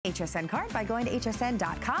HSN card by going to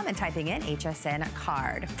hsn.com and typing in HSN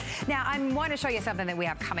card. Now, I want to show you something that we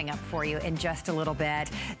have coming up for you in just a little bit.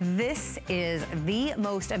 This is the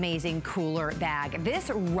most amazing cooler bag. This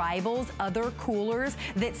rivals other coolers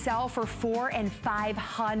that sell for $400 and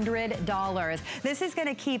 $500. This is going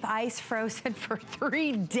to keep ice frozen for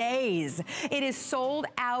 3 days. It is sold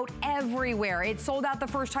out everywhere. It sold out the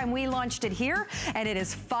first time we launched it here, and it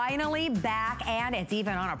is finally back, and it's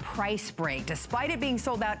even on a price break. Despite it being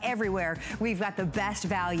sold out everywhere, we've got the best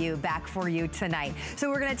value back for you tonight. So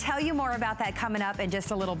we're going to tell you more about that coming up in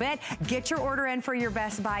just a little bit. Get your order in for your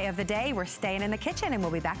best buy of the day. We're staying in the kitchen, and we'll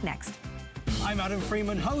be back next. I'm Adam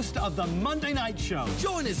Freeman, host of the Monday Night Show.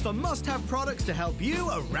 Join us for must-have products to help you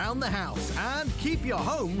around the house and keep your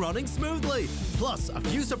home running smoothly. Plus, a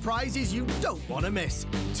few surprises you don't want to miss.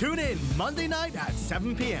 Tune in Monday night at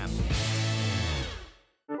 7 p.m.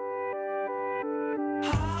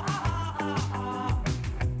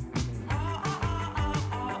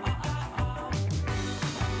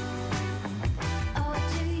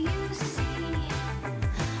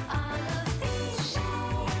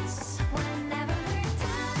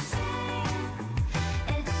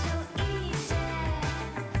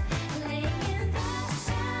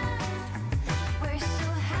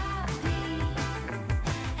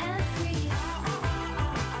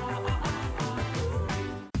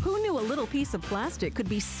 Piece of plastic could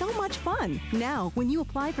be so much fun. Now, when you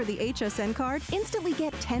apply for the HSN card, instantly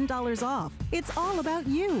get $10 off. It's all about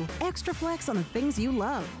you. Extra flex on the things you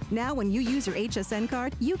love. Now, when you use your HSN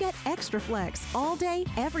card, you get extra flex all day,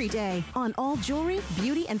 every day on all jewelry,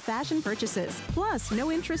 beauty, and fashion purchases. Plus, no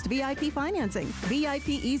interest VIP financing, VIP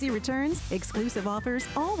easy returns, exclusive offers,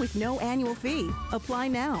 all with no annual fee. Apply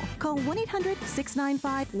now. Call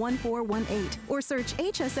 1-800-695-1418 or search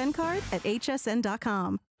HSN card at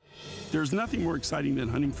hsn.com. There's nothing more exciting than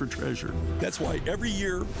hunting for treasure. That's why every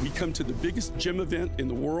year we come to the biggest gem event in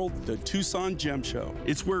the world, the Tucson Gem Show.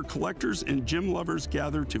 It's where collectors and gem lovers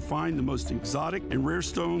gather to find the most exotic and rare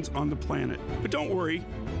stones on the planet. But don't worry,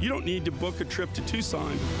 you don't need to book a trip to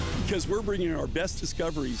Tucson because we're bringing our best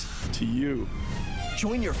discoveries to you.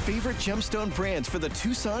 Join your favorite gemstone brands for the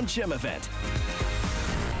Tucson Gem event.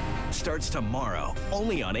 Starts tomorrow,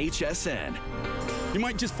 only on HSN. You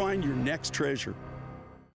might just find your next treasure.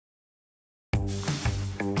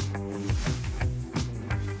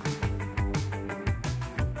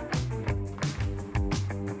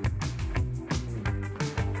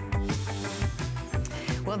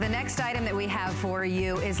 Well, the next item that we have for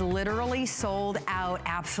you is literally sold out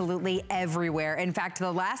absolutely everywhere. In fact, the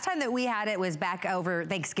last time that we had it was back over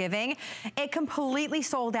Thanksgiving. It completely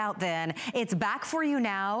sold out then. It's back for you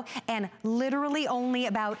now, and literally only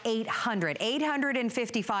about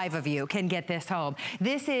 855 of you can get this home.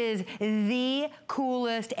 This is the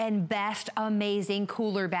coolest and best amazing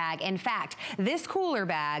cooler bag. In fact, this cooler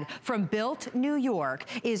bag from Built New York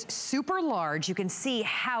is super large. You can see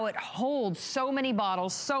how it holds so many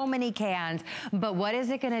bottles, so many cans, but what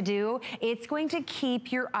is it gonna do? It's going to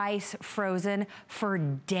keep your ice frozen for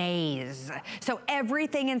days. So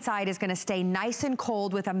everything inside is gonna stay nice and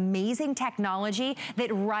cold with amazing technology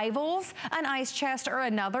that rivals an ice chest or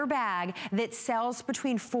another bag that sells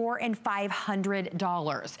between $400 and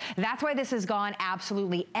 $500. That's why this has gone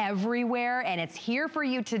absolutely everywhere, and it's here for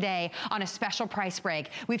you today on a special price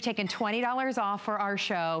break. We've taken $20 off for our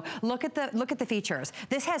show. Look at the features.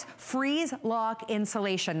 This has freeze lock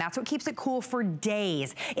insulation. That's what keeps it cool for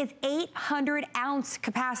days. It's 800-ounce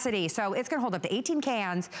capacity, so it's gonna hold up to 18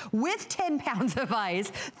 cans with 10 pounds of ice,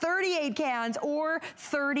 38 cans, or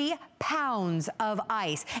 30 pounds of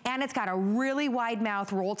ice. And it's got a really wide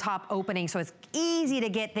mouth roll top opening, so it's easy to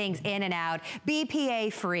get things in and out.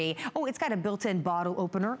 BPA free. Oh, it's got a built-in bottle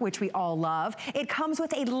opener, which we all love. It comes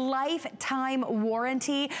with a lifetime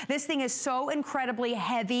warranty. This thing is so incredibly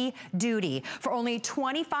heavy duty. For only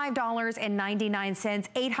 $25.99,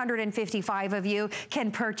 855 of you can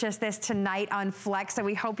purchase this tonight on Flex, so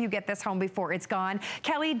we hope you get this home before it's gone.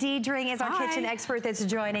 Kelly Diedring is our kitchen expert that's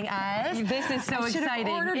joining us. This is so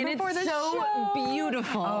exciting. And it's so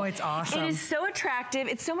beautiful. Oh, it's awesome. It is so attractive.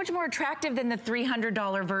 It's so much more attractive than the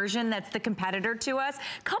 $300 version that's the competitor to us.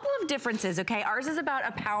 Couple of differences, okay? Ours is about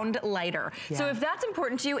a pound lighter. Yeah. So if that's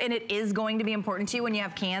important to you, and it is going to be important to you when you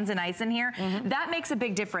have cans and ice in here, that makes a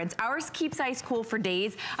big difference. Ours keeps ice cool for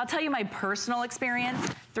days. I'll tell you my personal experience,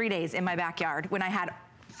 3 days in my backyard when I had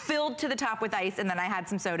filled to the top with ice, and then I had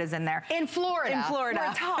some sodas in there. In Florida. In Florida. Where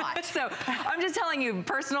it's hot. So I'm just telling you,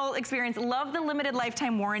 personal experience. Love the limited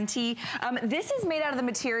lifetime warranty. This is made out of the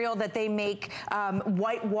material that they make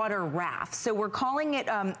whitewater rafts. So we're calling it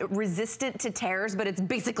resistant to tears, but it's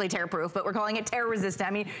basically tear-proof, but we're calling it tear-resistant.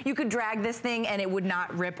 I mean, you could drag this thing and it would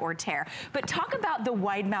not rip or tear. But talk about the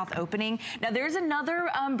wide mouth opening. Now there's another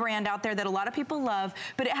brand out there that a lot of people love,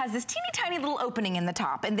 but it has this teeny tiny little opening in the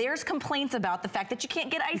top, and there's complaints about the fact that you can't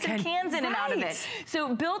get ice and cans in and out of it.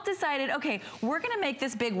 So Built decided, okay, we're gonna make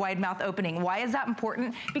this big wide mouth opening. Why is that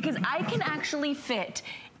important? Because I can actually fit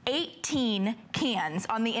 18 cans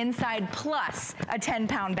on the inside plus a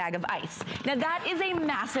 10-pound bag of ice. Now that is a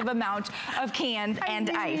massive amount of cans and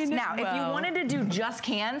ice. Now, if you wanted to do just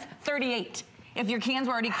cans, 38. If your cans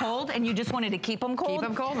were already cold and you just wanted to keep them cold,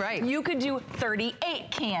 right, you could do 38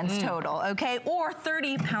 cans total, okay? Or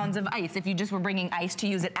 30 pounds of ice if you just were bringing ice to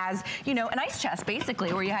use it as, you know, an ice chest,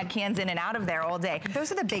 basically, where you had cans in and out of there all day.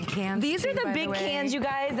 Those are the big cans. These are the big cans, you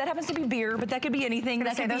guys. That happens to be beer, but that could be anything.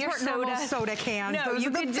 That could be your soda. Soda cans. No, those you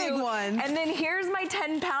are the could big ones. And then here's my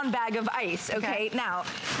 10-pound bag of ice, okay? Now,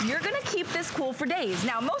 you're gonna keep this cool for days.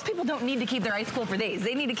 Now, most people don't need to keep their ice cool for days.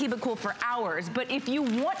 They need to keep it cool for hours. But if you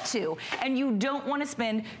want to, and you don't want to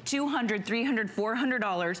spend $200, $300,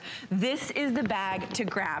 $400, this is the bag to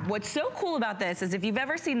grab. What's so cool about this is if you've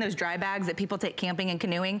ever seen those dry bags that people take camping and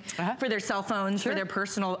canoeing for their cell phones, for their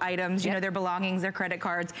personal items, you know, their belongings, their credit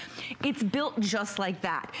cards, it's built just like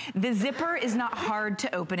that. The zipper is not hard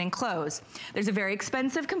to open and close. There's a very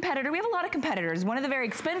expensive competitor. We have a lot of competitors. One of the very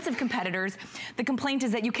expensive competitors, the complaint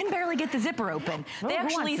is that you can barely get the zipper open. They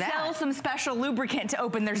actually sell some special lubricant to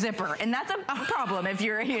open their zipper, and that's a problem if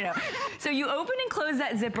you're, you know. So you open and close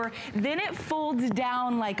that zipper, then it folds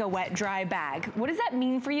down like a wet dry bag. What does that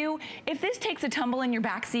mean for you? If this takes a tumble in your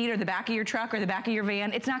back seat or the back of your truck or the back of your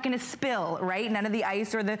van, it's not gonna spill, right? None of the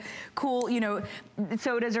ice or the cool, you know,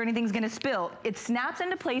 sodas or anything's gonna spill. It snaps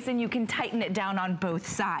into place and you can tighten it down on both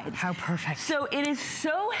sides. How perfect. So it is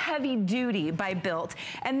so heavy duty by Built.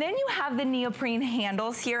 And then you have the neoprene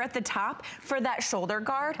handles here at the top for that shoulder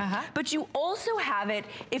guard, but you also have it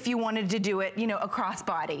if you wanted to do it, you know, a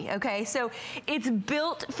crossbody, okay? So it's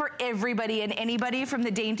built for everybody and anybody, from the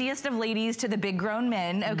daintiest of ladies to the big grown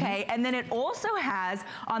men, okay? And then it also has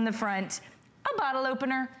on the front a bottle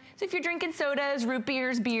opener. So if you're drinking sodas, root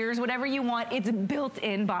beers, beers, whatever you want, it's a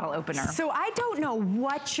built-in bottle opener. So I don't know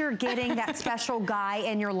what you're getting that special guy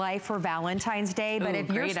in your life for Valentine's Day, but if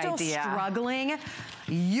you're still struggling,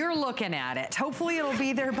 you're looking at it. Hopefully it'll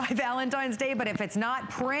be there by Valentine's Day, but if it's not,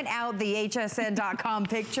 print out the hsn.com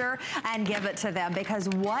picture and give it to them, because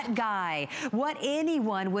what guy, what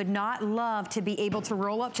anyone would not love to be able to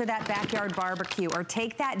roll up to that backyard barbecue or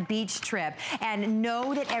take that beach trip and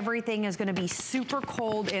know that everything is gonna be super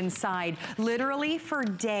cold inside, literally for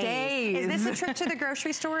days. Is this a trip to the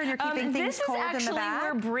grocery store and you're keeping things cold in the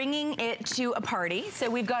bag? We're bringing it to a party. So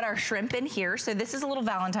we've got our shrimp in here. So this is a little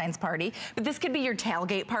Valentine's party, but this could be your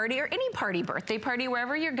tailgate party or any party, birthday party,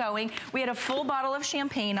 wherever you're going. We had a full bottle of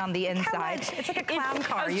champagne on the inside. It's like a clown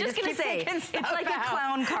car. I was just gonna say, it's like a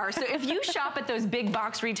clown car. So if you shop at those big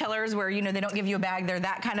box retailers where, you know, they don't give you a bag, they're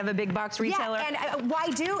that kind of a big box retailer. Yeah, and why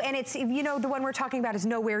do? And it's, you know, the one we're talking about is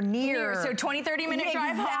nowhere near. So 20, 30 minute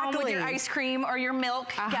drive home with your ice cream or your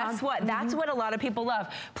milk. Guess what? That's what a lot of people love.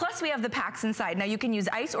 Plus we have the packs inside. Now you can use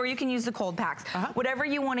ice or you can use the cold packs, whatever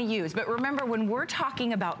you want to use. But remember, when we're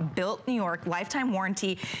talking about Built New York lifetime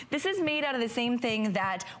warranty, this is made out of the same thing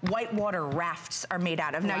that whitewater rafts are made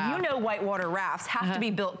out of. Now you know whitewater rafts have to be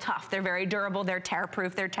built tough. They're very durable, they're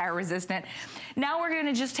tear-proof, they're tear-resistant. Now we're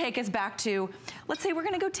gonna just take us back to, let's say we're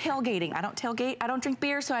gonna go tailgating. I don't tailgate, I don't drink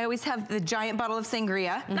beer, so I always have the giant bottle of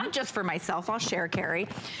sangria, not just for myself, I'll share, Carrie.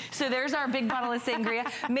 So there's our big bottle of sangria.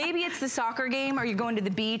 Maybe it's the soccer game, or you're going to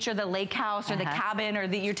the beach or the lake house or the cabin, or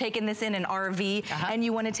you're taking this in an RV and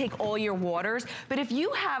you wanna take all your waters. But if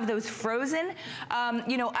you have those frozen,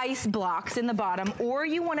 you know, ice blocks in the bottom, or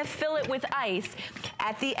you wanna fill it with ice,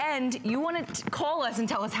 at the end, you wanna call us and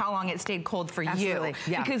tell us how long it stayed cold for you.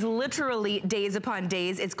 Because literally days upon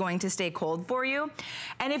days, it's going to stay cold for you.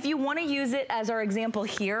 And if you wanna use it as our example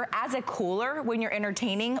here, as a cooler when you're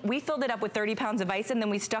entertaining, we filled it up with 30 pounds of ice and then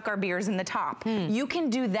we stuck our beers in the top. You can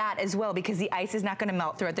do that as well, because the ice is not gonna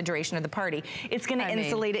melt throughout the duration of the party. It's gonna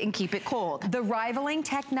insulate it and keep it cold. The rivaling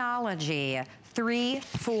technology, $300,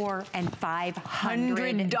 $400, and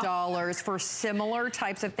 $500 for similar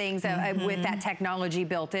types of things with that technology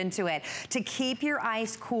built into it. To keep your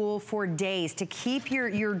ice cool for days, to keep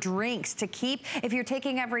your drinks, to keep, if you're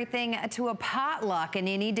taking everything to a potluck and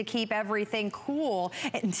you need to keep everything cool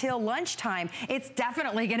until lunchtime, it's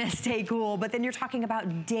definitely gonna stay cool, but then you're talking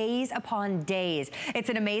about days upon days. It's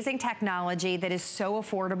an amazing technology that is so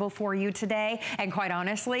affordable for you today, and quite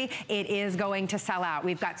honestly, it is going to sell out.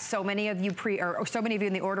 We've got so many of you so many of you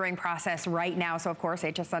in the ordering process right now, so of course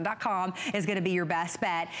hsn.com is gonna be your best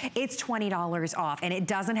bet. It's $20 off, and it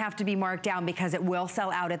doesn't have to be marked down because it will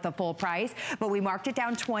sell out at the full price, but we marked it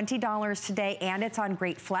down $20 today, and it's on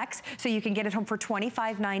Great Flex, so you can get it home for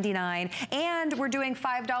 $25.99, and we're doing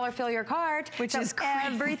 $5 fill your cart, which is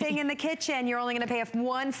everything in the kitchen. You're only gonna pay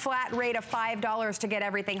one flat rate of $5 to get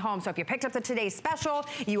everything home. So if you picked up the today's special,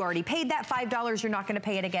 you already paid that $5, you're not gonna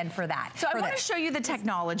pay it again for that. So I wanna show you the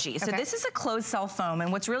technology. So this is a closed cell foam,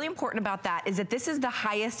 and what's really important about that is that this is the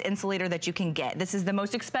highest insulator that you can get. This is the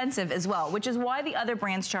most expensive as well, which is why the other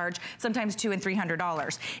brands charge sometimes $200 and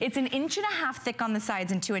 $300. It's an 1.5 inches thick on the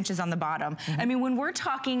sides and 2 inches on the bottom. I mean, when we're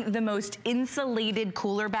talking the most insulated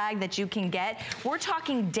cooler bag that you can get, we're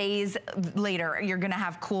talking days later, you're gonna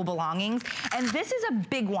have cool belongings. And this is a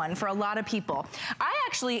big one for a lot of people. I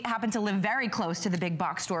actually happen to live very close to the big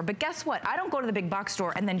box store, but guess what? I don't go to the big box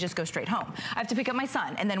store and then just go straight home. I have to pick up my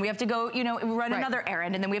son, and then we have to go, you know, run another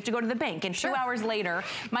errand, and then we have to go to the bank. And 2 hours later,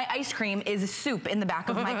 my ice cream is soup in the back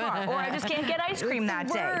of my car, or I just can't get ice cream that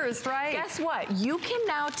day. Right? Guess what? You can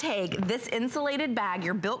now take this insulated bag,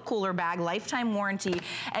 your Built Cooler bag, lifetime warranty,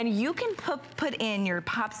 and you can put in your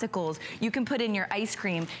popsicles, you can put in your ice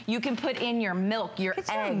cream, you can put in your milk, your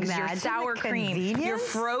eggs, your sour cream, your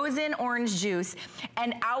frozen orange juice,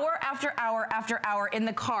 and hour after hour after hour in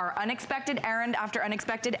the car, unexpected errand after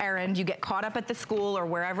unexpected errand, you get caught up at the school or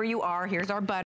wherever you are. Here's our butter.